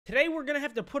Today we're gonna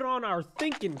have to put on our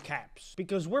thinking caps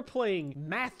because we're playing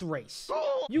Math Race.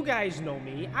 You guys know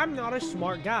me, I'm not a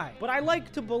smart guy, but I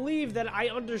like to believe that I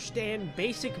understand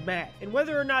basic math. And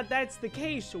whether or not that's the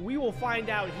case, we will find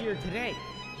out here today.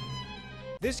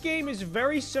 This game is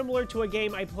very similar to a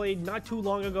game I played not too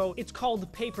long ago. It's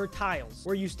called Paper Tiles,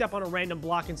 where you step on a random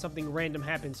block and something random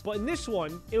happens. But in this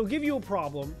one, it'll give you a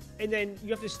problem, and then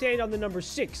you have to stand on the number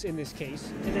 6 in this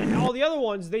case. And then all the other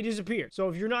ones, they disappear. So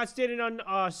if you're not standing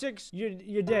on 6,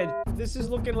 you're dead. This is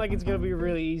looking like it's gonna be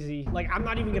really easy. Like, I'm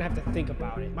not even gonna have to think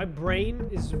about it. My brain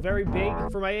is very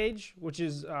big for my age, which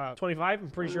is 25. I'm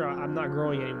pretty sure I'm not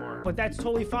growing anymore. But that's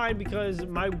totally fine because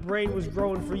my brain was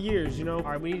growing for years, you know? All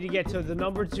right, we need to get to the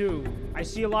number 2. I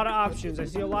see a lot of options. I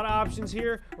see a lot of options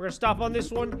here. We're gonna stop on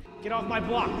this one. Get off my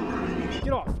block.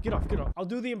 Get off, get off, get off. I'll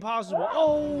do the impossible.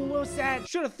 Oh, what's that?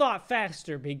 Should have thought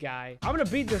faster, big guy. I'm gonna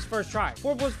beat this first try.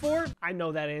 4 plus 4? I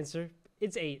know that answer.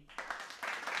 It's 8.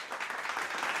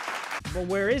 But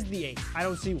where is the 8? I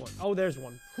don't see one. Oh, there's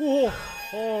one. Oh,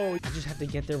 I just have to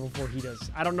get there before he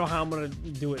does. I don't know how I'm gonna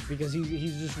do it because he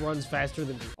just runs faster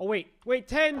than me. Oh, wait,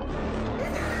 10.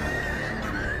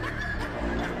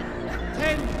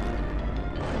 10.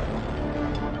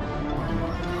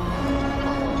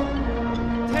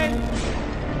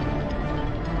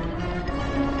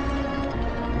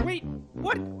 Wait,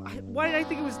 what? Why did I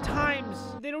think it was times?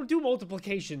 They don't do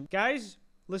multiplication. Guys,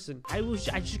 listen, I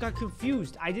just got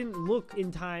confused. I didn't look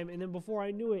in time, and then before I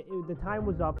knew it, the time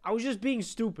was up. I was just being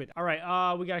stupid. All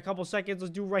right, we got a couple seconds.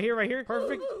 Let's do right here.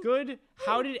 Perfect, good.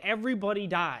 How did everybody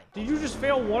die? Did you just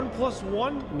fail 1 plus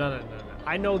 1? No.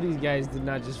 I know these guys did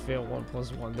not just fail 1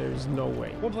 plus 1. There's no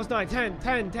way. 1 plus 9, 10.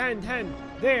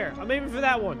 There, I'm aiming for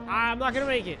that one. I'm not gonna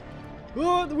make it.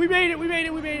 Oh, we made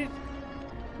it.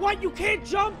 What, you can't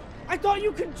jump? I thought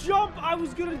you could jump. I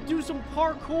was gonna do some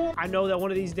parkour. I know that one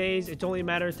of these days, it's only a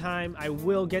matter of time. I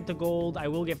will get the gold. I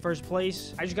will get first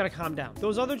place. I just gotta calm down.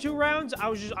 Those other 2 rounds, I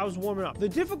was warming up. The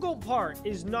difficult part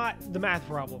is not the math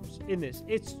problems in this.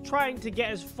 It's trying to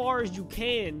get as far as you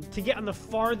can to get on the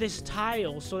farthest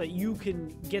tile so that you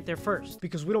can get there first.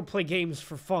 Because we don't play games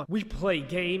for fun. We play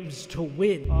games to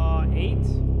win. 8.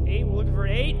 We're looking for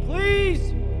 8,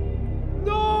 please.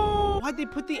 No! Why'd they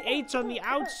put the 8s on the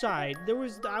outside? I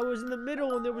was in the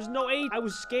middle and there was no 8. I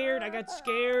was scared. I got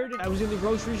scared. I was in the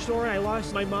grocery store and I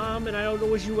lost my mom and I don't know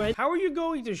where she went. How are you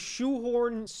going to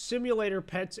shoehorn simulator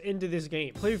pets into this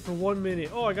game? Play for 1 minute.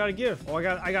 Oh, I got a gift. Oh, I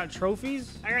got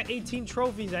trophies. I got 18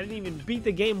 trophies. I didn't even beat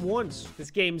the game once.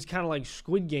 This game is kind of like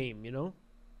Squid Game, you know?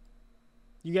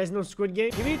 You guys know Squid Game?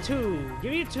 Give me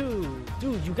a 2.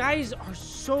 Dude, you guys are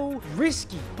so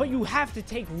risky, but you have to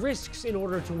take risks in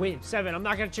order to win. 7, I'm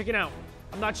not gonna chicken out.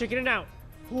 I'm not chickening out.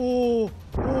 Oh.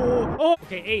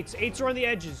 Okay, 8s. 8s are on the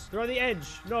edges. They're on the edge.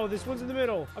 No, this one's in the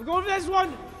middle. I'm going for this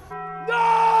one.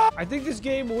 No! I think this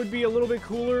game would be a little bit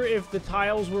cooler if the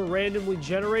tiles were randomly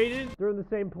generated. They're in the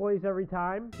same place every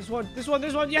time. This one.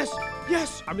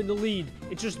 Yes! I'm in the lead.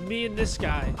 It's just me and this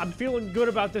guy. I'm feeling good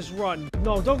about this run.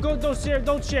 No, don't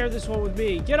share this one with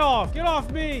me. Get off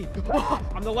me.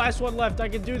 I'm the last one left. I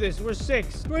can do this. We're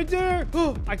 6. Right there.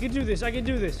 Oh, I can do this.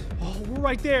 Oh, we're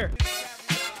right there.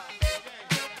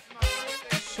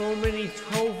 So many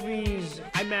trophies.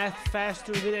 I math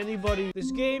faster than anybody.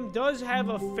 This game does have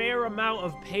a fair amount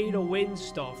of pay-to-win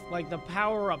stuff, like the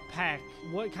power-up pack.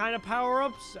 What kind of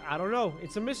power-ups? I don't know.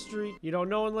 It's a mystery. You don't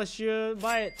know unless you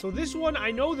buy it. So this one, I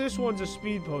know this one's a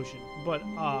speed potion, but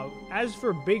as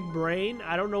for Big Brain,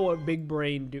 I don't know what Big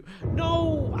Brain do.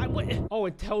 No! Oh,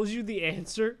 it tells you the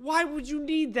answer? Why would you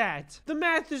need that? The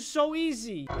math is so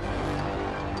easy.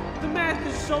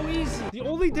 The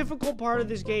only difficult part of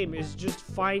this game is just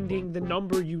finding the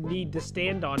number you need to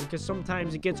stand on, because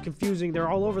sometimes it gets confusing. They're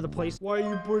all over the place. Why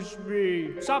you push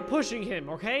me? Stop pushing him,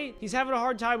 okay? He's having a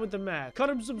hard time with the math. Cut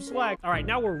him some slack. All right,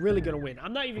 now we're really gonna win.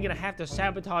 I'm not even gonna have to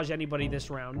sabotage anybody this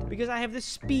round because I have this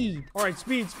speed. All right,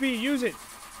 speed. Use it.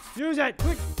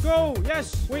 Quick, go.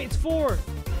 Yes. Wait, it's 4.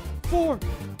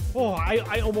 Oh,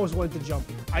 I almost went to jump.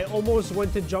 I almost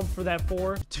went to jump for that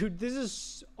 4. Dude, this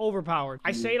is overpowered.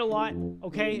 I say it a lot,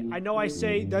 okay? I know I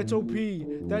say, that's OP,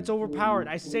 that's overpowered.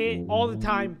 I say it all the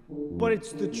time, but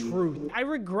it's the truth. I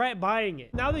regret buying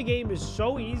it. Now the game is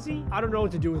so easy, I don't know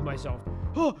what to do with myself.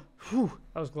 Oh, whew,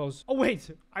 that was close. Oh, wait.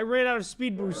 I ran out of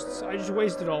speed boosts. I just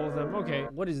wasted all of them. Okay.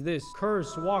 What is this?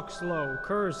 Curse, walk slow.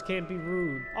 Curse, can't be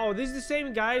rude. Oh, these are the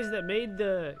same guys that made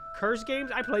the Curse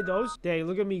games? I played those. Dang,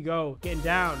 look at me go. Getting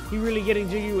down. He really getting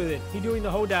jiggy with it. He doing the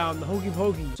hoedown, the hokey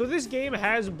pokey. So this game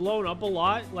has blown up a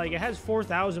lot. Like, it has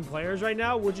 4,000 players right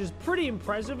now, which is pretty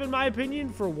impressive in my opinion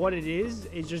for what it is.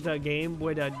 It's just a game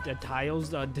where the tiles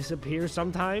disappear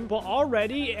sometime. But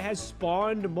already, it has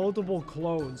spawned multiple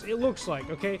clones. It looks like,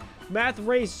 okay? Math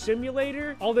Race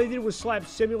Simulator. All they did was slap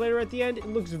simulator at the end. It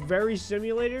looks very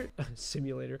simulator.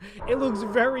 Simulator. It looks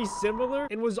very similar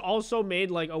and was also made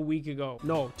like a week ago.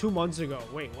 No, 2 months ago.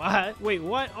 Wait, what? Wait,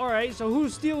 what? All right, so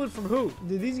who's stealing from who?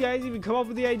 Did these guys even come up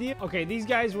with the idea? Okay, these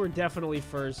guys were definitely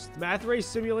first. Math Race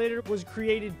Simulator was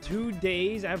created 2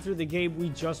 days after the game we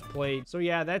just played. So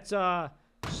yeah, that's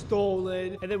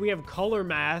stolen. And then we have Color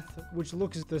Math, which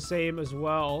looks the same as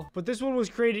well. But this one was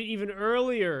created even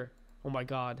earlier. Oh my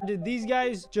god. Did these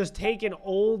guys just take an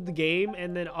old game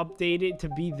and then update it to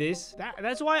be this?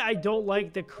 That's why I don't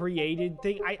like the created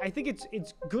thing. I think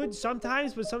it's good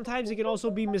sometimes, but sometimes it can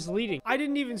also be misleading. I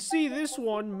didn't even see this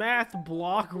one, Math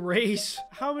Block Race.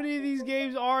 How many of these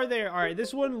games are there? All right,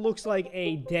 this one looks like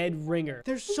a dead ringer.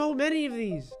 There's so many of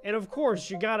these. And of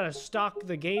course, you gotta stock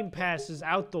the game passes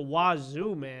out the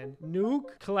wazoo, man.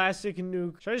 Nuke, classic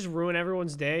nuke. Should I just ruin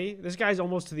everyone's day? This guy's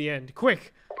almost to the end.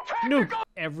 Quick. Nuke.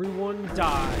 Everyone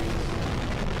dies.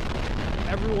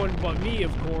 Everyone but me,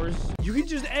 of course. You can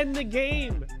just end the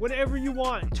game whenever you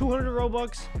want. 200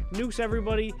 Robux, nukes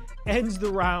everybody, ends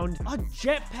the round. A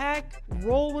jetpack,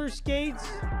 roller skates.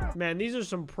 Man, these are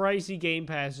some pricey game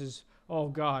passes. Oh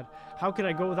god, how can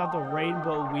I go without the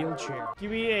rainbow wheelchair? Give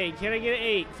me an 8. Can I get an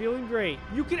 8? Feeling great.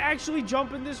 You can actually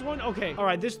jump in this one? Okay, all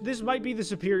right, this might be the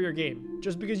superior game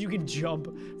just because you can jump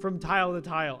from tile to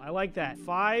tile. I like that.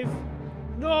 5.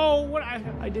 No, what?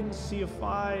 I didn't see a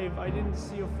 5. I didn't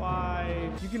see a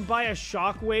 5. You can buy a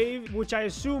shockwave, which I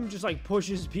assume just like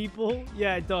pushes people.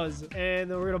 Yeah, it does. And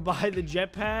then we're gonna buy the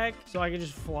jetpack so I can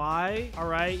just fly. All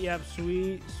right, yep,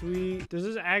 sweet, sweet. Does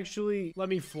this actually let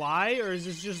me fly, or is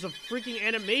this just a freaking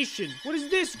animation? What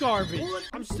is this garbage?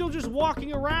 I'm still just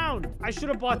walking around. I should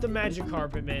have bought the magic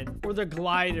carpet, man, or the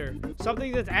glider.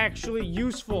 Something that's actually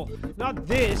useful. Not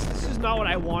this. This is not what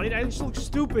I wanted. I just look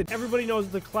stupid. Everybody knows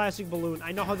the classic balloon.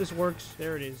 I know how this works.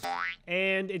 There it is.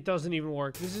 And it doesn't even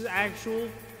work. This is actual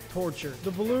torture.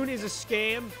 The balloon is a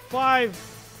scam.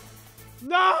 5.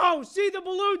 No! See, the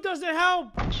balloon doesn't help!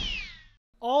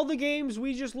 All the games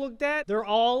we just looked at, they're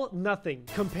all nothing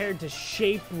compared to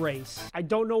Shape Race. I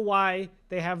don't know why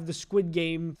they have the Squid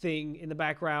Game thing in the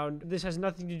background. This has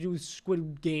nothing to do with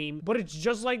Squid Game, but it's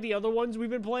just like the other ones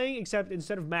we've been playing, except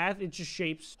instead of math, it's just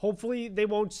shapes. Hopefully they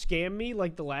won't scam me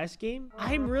like the last game.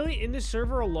 I'm really in this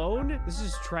server alone. This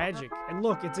is tragic. And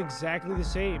look, it's exactly the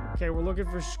same. Okay, we're looking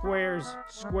for squares.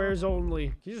 Squares only.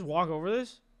 Can you just walk over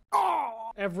this?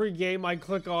 Every game I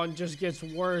click on just gets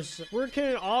worse. Where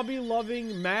can an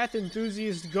obby-loving math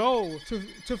enthusiast go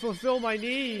to fulfill my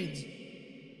needs?